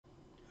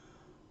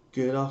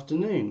Good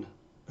afternoon.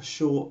 A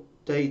short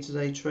day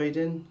today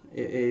trading.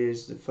 It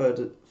is the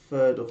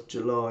 3rd of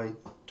July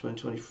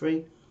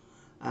 2023,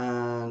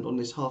 and on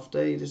this half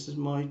day this is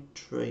my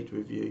trade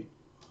review.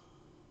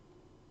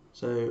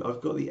 So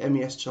I've got the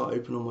MES chart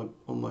open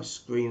on my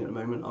screen at the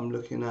moment. I'm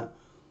looking at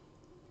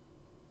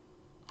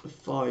a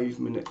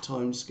 5-minute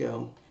time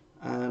scale,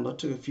 and I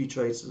took a few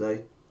trades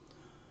today.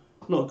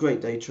 Not a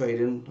great day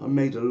trading. I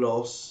made a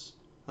loss,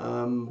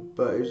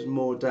 but it was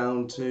more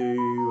down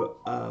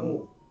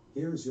to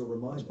here's your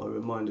reminder. my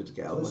reminder to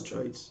get out of my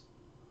trades.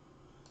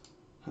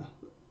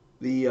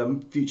 The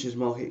futures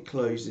market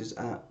closes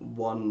at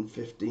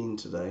 1:15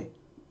 today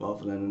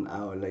rather than an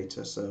hour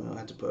later, so I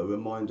had to put a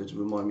reminder to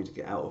remind me to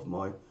get out of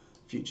my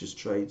futures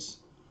trades,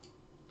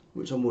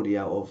 which I'm already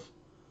out of.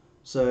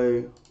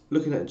 So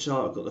looking at the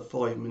chart, I've got the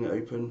 5-minute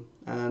open,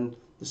 and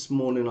this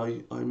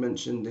morning I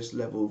mentioned this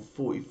level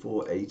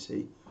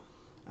 44.80,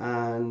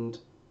 and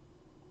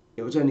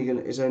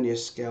it's only a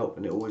scalp,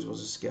 and it always was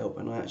a scalp,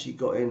 and I actually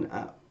got in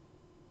at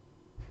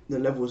the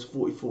level was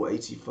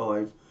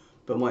 44.85,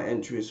 but my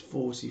entry is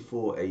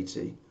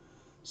 44.80,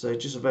 so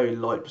just a very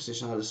light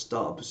position. I had a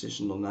starter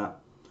position on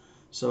that,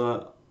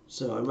 so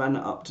I ran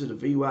it up to the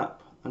VWAP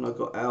and I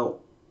got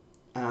out,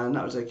 and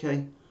that was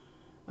okay.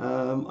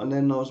 And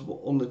then I was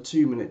on the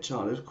 2-minute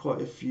chart. There's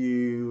quite a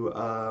few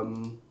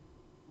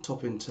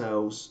top in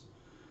tails,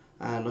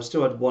 and I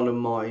still had one of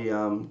my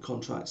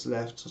contracts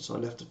left, so I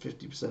left a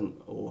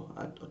 50%, or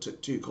I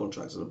took 2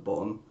 contracts at the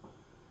bottom.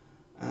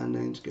 And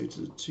then to go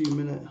to the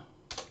 2-minute.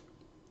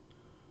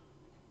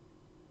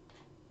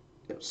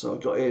 So I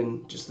got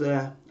in just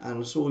there, and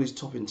I saw these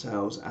top in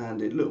tails, and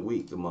it looked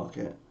weak, the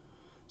market.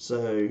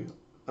 So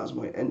that's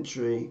my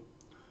entry.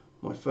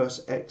 My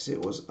first exit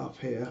was up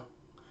here,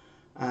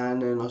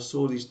 and then I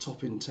saw these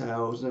top in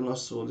tails, and then I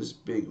saw this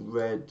big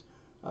red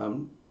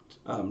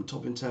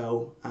top in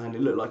tail, and it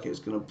looked like it was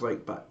going to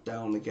break back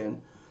down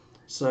again.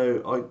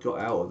 So I got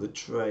out of the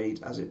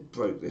trade as it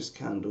broke this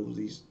candle,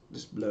 this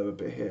lower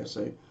bit here.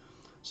 So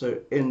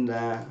in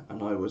there,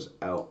 and I was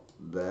out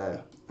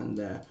there and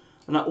there.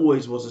 And that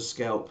always was a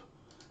scalp,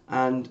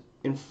 and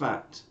in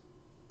fact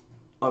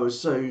I was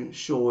so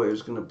sure it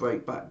was going to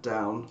break back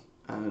down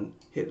and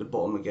hit the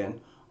bottom again,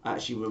 I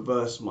actually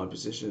reversed my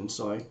position.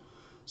 So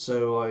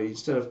I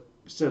instead of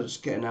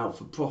just getting out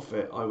for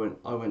profit, I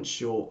went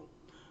short,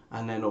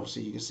 and then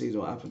obviously you can see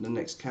what happened. The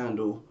next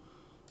candle,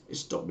 it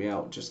stopped me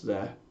out just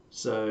there,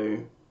 so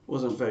it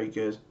wasn't very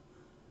good.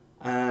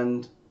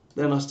 And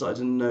then I started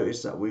to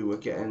notice that we were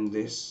getting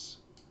this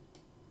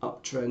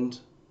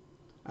uptrend,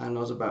 and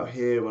I was about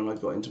here when I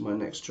got into my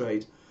next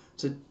trade.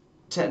 So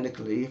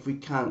technically, if we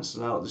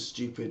cancel out the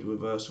stupid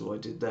reversal I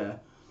did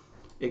there,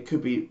 it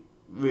could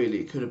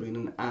have been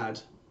an ad,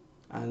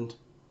 and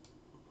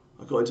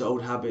I got into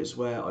old habits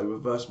where I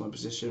reversed my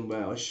position,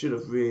 where I should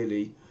have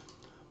really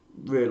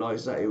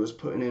realised that it was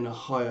putting in a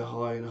higher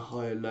high and a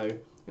higher low,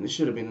 and it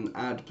should have been an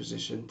ad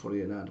position,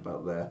 probably an ad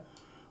about there,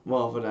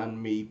 rather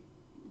than me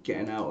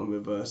getting out and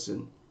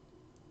reversing.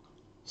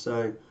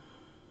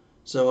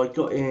 So I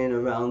got in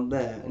around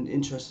there, and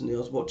interestingly I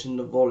was watching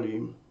the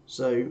volume.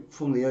 So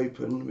from the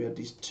open we had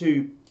these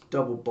 2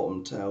 double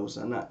bottom tails,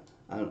 and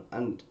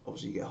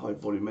obviously you get high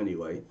volume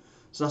anyway,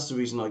 so that's the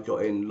reason I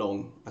got in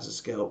long as a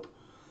scalp.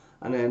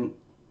 And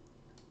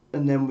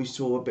then we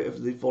saw a bit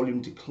of the volume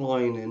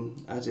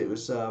declining as it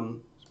was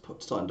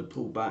starting to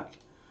pull back,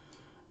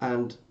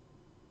 and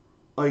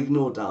I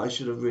ignored that. I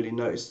should have really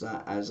noticed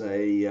that as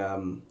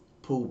a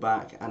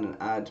pullback and an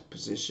ad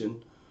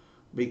position,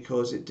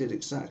 because it did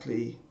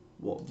exactly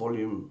what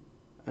volume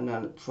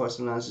and price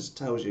analysis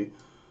tells you,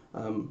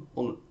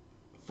 on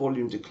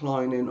volume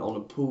declining on a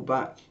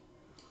pullback,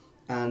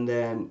 and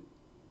then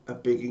a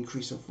big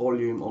increase of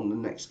volume on the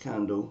next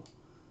candle.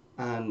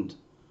 And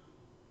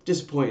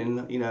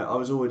disappointing, you know, I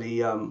was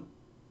already at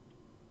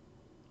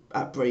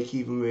break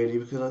even really,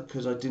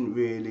 because I didn't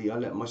really, I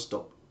let my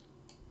stop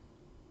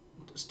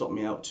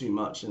me out too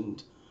much,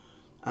 and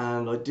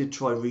I did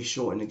try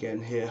reshorting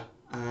again here,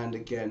 and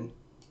again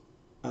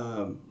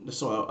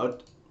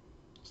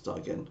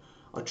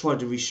I tried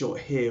to reshort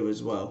here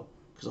as well,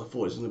 because I thought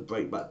it was going to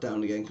break back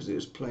down again, because it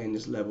was playing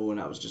this level, and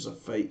that was just a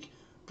fake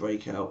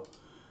breakout,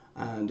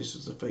 and this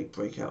was a fake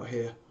breakout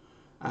here,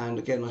 and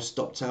again I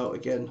stopped out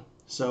again.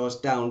 So I was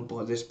down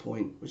by this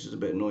point, which is a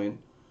bit annoying,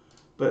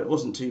 but it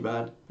wasn't too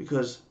bad,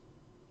 because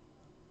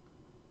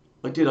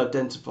I did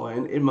identify,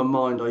 and in my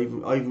mind I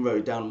even wrote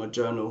it down in my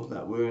journal,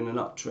 that we're in an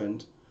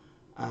uptrend,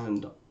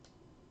 and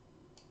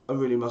I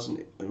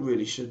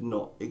really should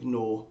not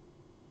ignore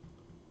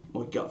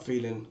my gut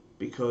feeling,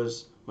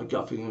 because my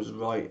gut feeling was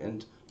right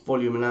and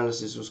volume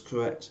analysis was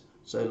correct.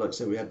 So like I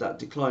said, we had that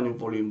declining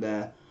volume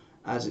there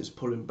as it's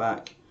pulling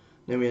back,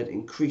 then we had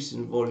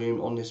increasing volume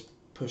on this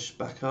push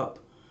back up,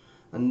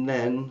 and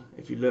then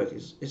if you look,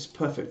 it's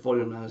perfect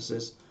volume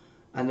analysis,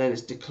 and then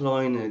it's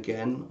declining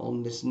again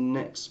on this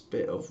next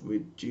bit of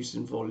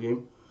reducing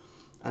volume,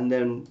 and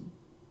then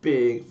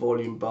big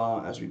volume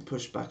bar as we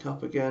push back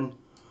up again,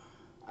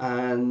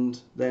 and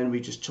then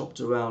we just chopped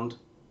around.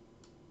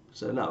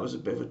 So that was a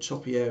bit of a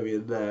choppy area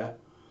there,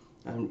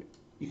 and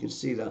You can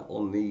see that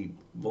on the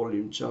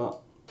volume chart.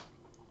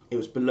 It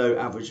was below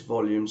average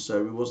volume,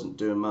 so we wasn't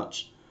doing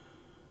much.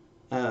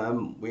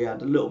 We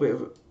had a little bit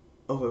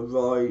of a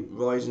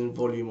rise in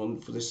volume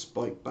on for this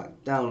spike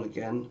back down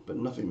again, but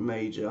nothing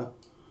major.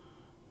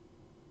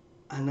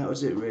 And that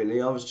was it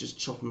really. I was just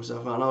chopping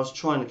myself out, and I was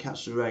trying to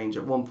catch the range.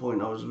 At one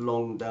point I was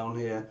long down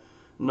here,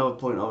 another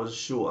point I was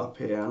short up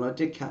here, and I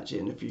did catch it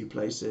in a few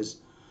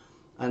places.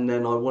 And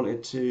then I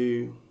wanted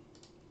to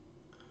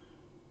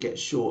get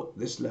short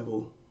this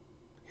level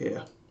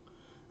here,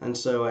 and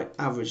so I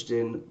averaged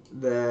in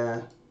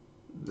there,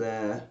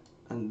 there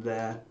and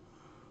there.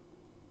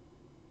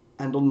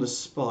 And on the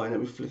SPY, let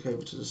me flick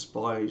over to the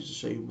SPY to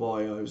show you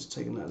why I was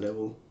taking that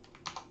level.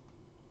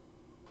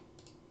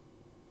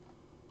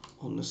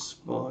 On the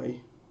SPY,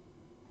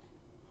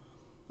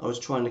 I was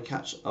trying to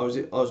catch. I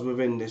was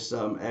within this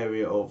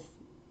area of,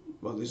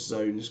 well, this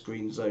zone, this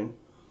green zone,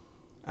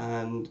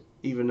 and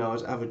even though I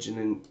was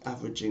averaging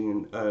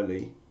in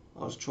early,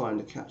 I was trying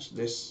to catch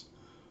this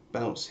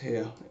bounce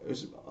here. It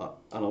was,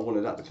 and I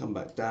wanted that to come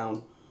back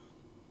down,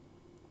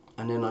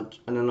 and then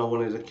I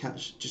wanted to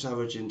catch, just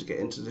averaging to get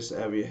into this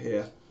area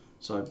here.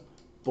 So I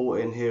bought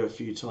in here a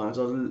few times.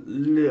 I was a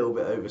little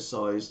bit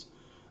oversized,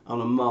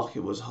 and the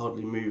market was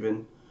hardly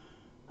moving.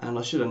 And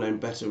I should have known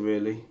better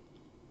really.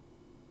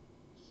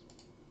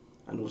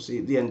 And obviously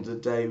at the end of the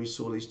day we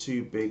saw these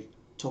two big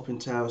topping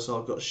tails,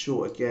 so I got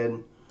short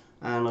again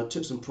and I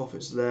took some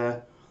profits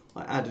there.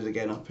 I added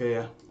again up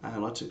here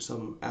and I took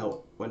some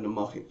out when the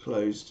market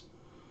closed.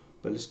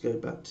 But let's go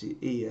back to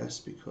ES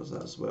because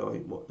that's where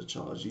what the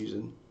chart I was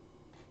using.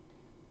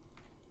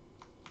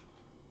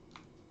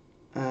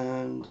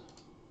 And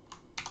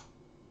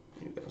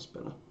here we go, that's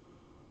better.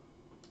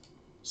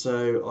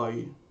 So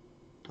I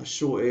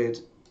shorted.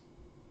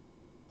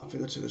 I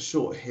think I took a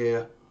short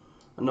here,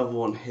 another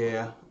one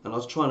here, and I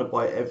was trying to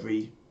buy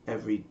every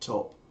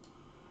top,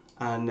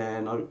 and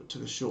then I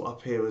took a short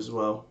up here as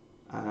well,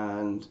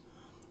 and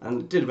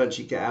it did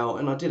eventually get out,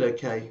 and I did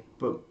okay.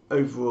 But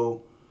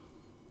overall,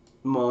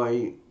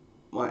 my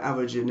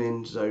averaging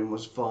in zone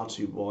was far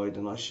too wide,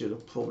 and I should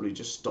have probably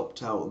just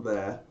stopped out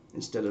there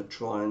instead of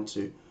trying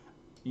to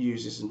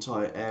use this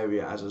entire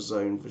area as a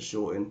zone for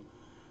shorting,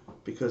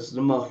 because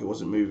the market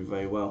wasn't moving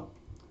very well.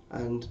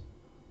 And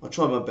I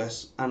tried my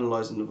best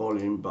analysing the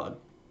volume, but I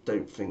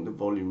don't think the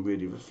volume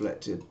really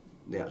reflected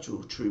the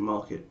actual true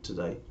market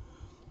today.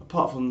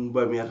 Apart from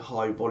when we had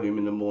high volume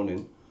in the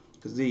morning,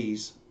 because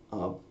these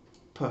are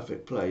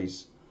perfect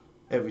plays.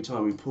 Every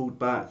time we pulled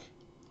back,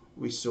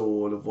 we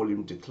saw the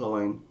volume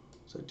decline.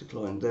 So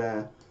decline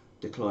there,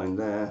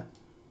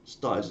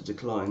 started to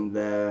decline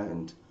there,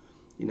 and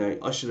you know,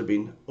 I should have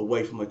been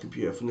away from my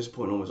computer. From this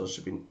point onwards, I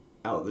should have been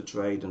out of the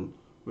trade and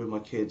with my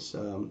kids,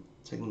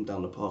 taking them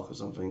down the park or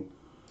something.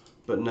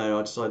 But no,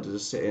 I decided to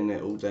sit in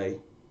it all day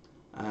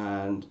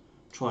and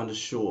trying to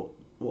short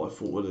what I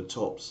thought were the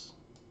tops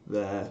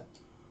there,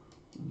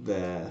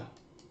 there,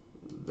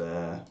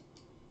 there,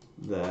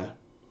 there,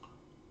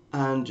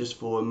 and just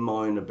for a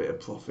minor bit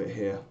of profit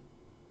here,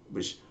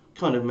 which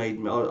kind of made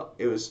me.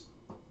 It was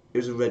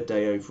a red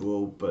day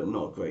overall, but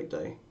not a great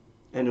day.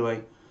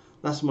 Anyway,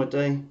 that's my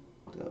day.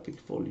 That big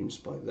volume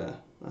spike there.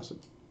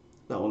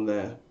 That one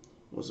there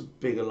was a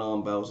big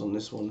alarm bells on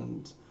this one,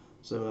 and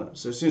so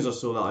as soon as I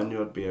saw that, I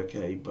knew I'd be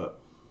okay. But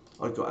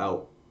I got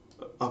out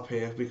up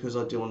here because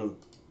I didn't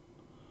want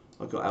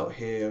to. I got out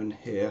here and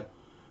here,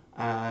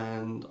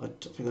 and I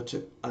think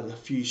I had a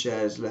few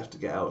shares left to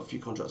get out, a few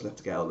contracts left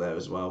to get out there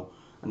as well,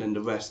 and then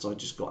the rest I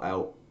just got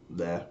out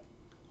there.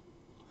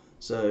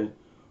 So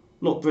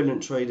not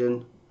brilliant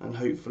trading, and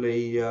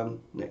hopefully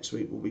next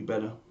week will be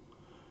better.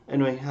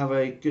 Anyway, have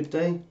a good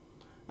day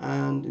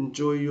and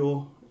enjoy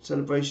your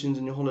celebrations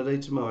and your holiday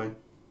tomorrow.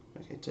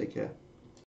 Okay, take care.